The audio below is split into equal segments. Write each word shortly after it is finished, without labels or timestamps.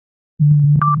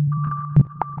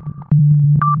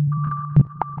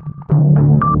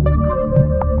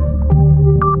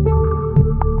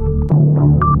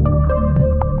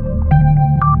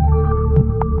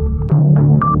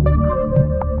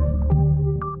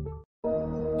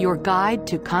Your guide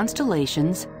to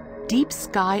constellations, deep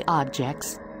sky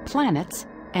objects, planets,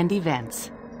 and events.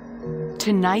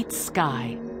 Tonight's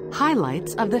sky,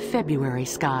 highlights of the February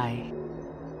sky.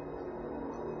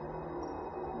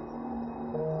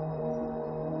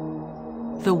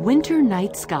 The winter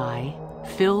night sky,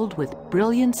 filled with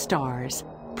brilliant stars,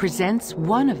 presents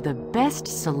one of the best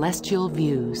celestial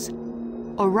views.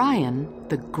 Orion,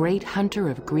 the great hunter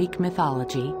of Greek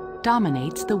mythology,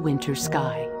 dominates the winter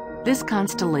sky. This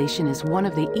constellation is one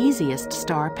of the easiest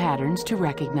star patterns to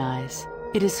recognize.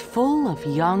 It is full of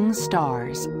young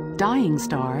stars, dying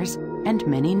stars, and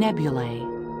many nebulae.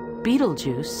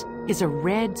 Betelgeuse is a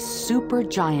red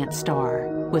supergiant star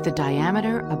with a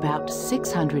diameter about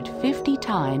 650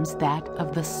 times that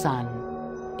of the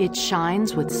Sun. It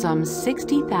shines with some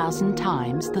 60,000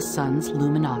 times the Sun's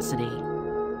luminosity.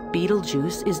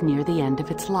 Betelgeuse is near the end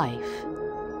of its life.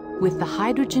 With the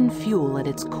hydrogen fuel at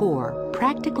its core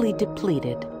practically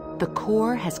depleted, the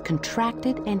core has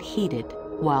contracted and heated,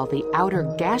 while the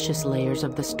outer gaseous layers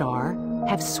of the star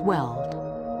have swelled.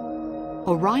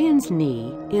 Orion's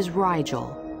knee is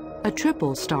Rigel, a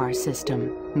triple star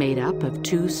system made up of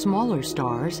two smaller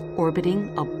stars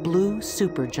orbiting a blue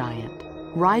supergiant.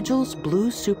 Rigel's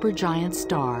blue supergiant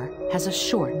star has a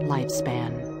short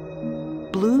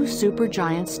lifespan. Blue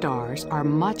supergiant stars are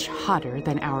much hotter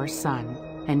than our Sun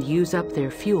and use up their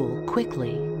fuel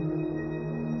quickly.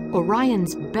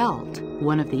 Orion's belt,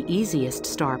 one of the easiest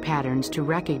star patterns to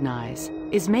recognize,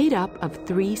 is made up of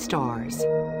three stars: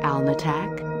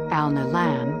 Alnitak,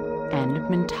 Alnilam, and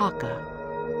Mintaka.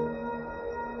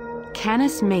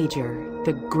 Canis Major,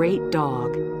 the great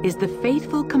dog, is the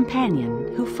faithful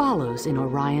companion who follows in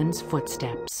Orion's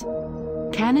footsteps.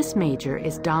 Canis Major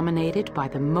is dominated by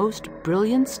the most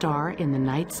brilliant star in the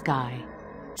night sky,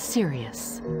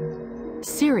 Sirius.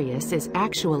 Sirius is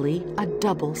actually a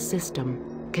double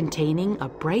system, containing a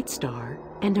bright star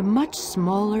and a much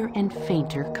smaller and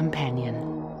fainter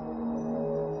companion.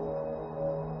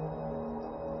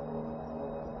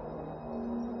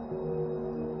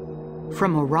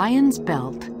 From Orion's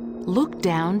belt, look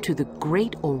down to the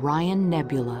Great Orion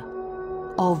Nebula.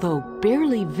 Although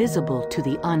barely visible to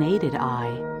the unaided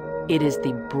eye, it is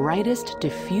the brightest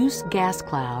diffuse gas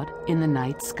cloud in the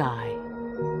night sky.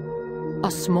 A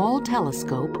small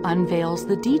telescope unveils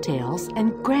the details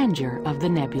and grandeur of the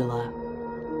nebula.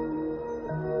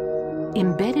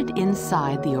 Embedded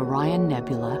inside the Orion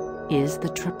Nebula is the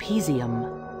Trapezium,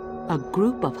 a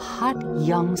group of hot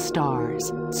young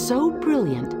stars so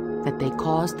brilliant that they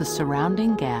cause the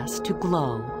surrounding gas to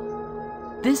glow.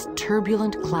 This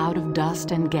turbulent cloud of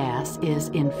dust and gas is,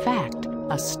 in fact,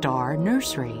 a star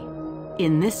nursery.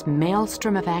 In this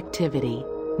maelstrom of activity,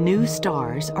 new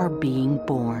stars are being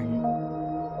born.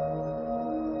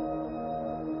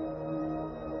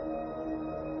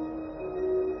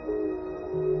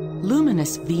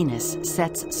 Luminous Venus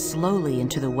sets slowly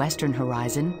into the western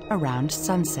horizon around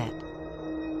sunset.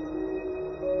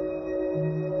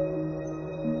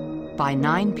 By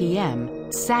 9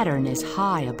 p.m., Saturn is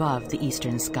high above the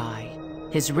eastern sky.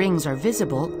 His rings are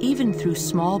visible even through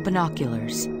small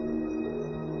binoculars.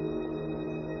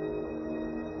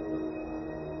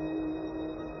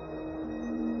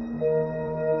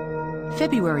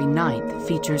 February 9th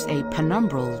features a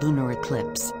penumbral lunar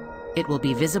eclipse. It will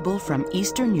be visible from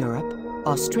Eastern Europe,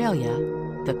 Australia,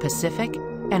 the Pacific,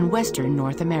 and Western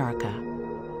North America.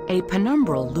 A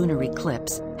penumbral lunar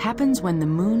eclipse happens when the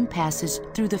moon passes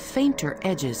through the fainter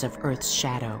edges of Earth's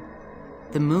shadow.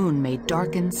 The moon may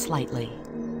darken slightly.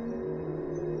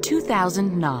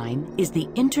 2009 is the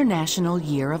International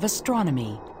Year of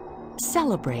Astronomy.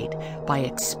 Celebrate by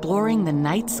exploring the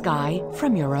night sky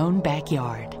from your own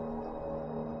backyard.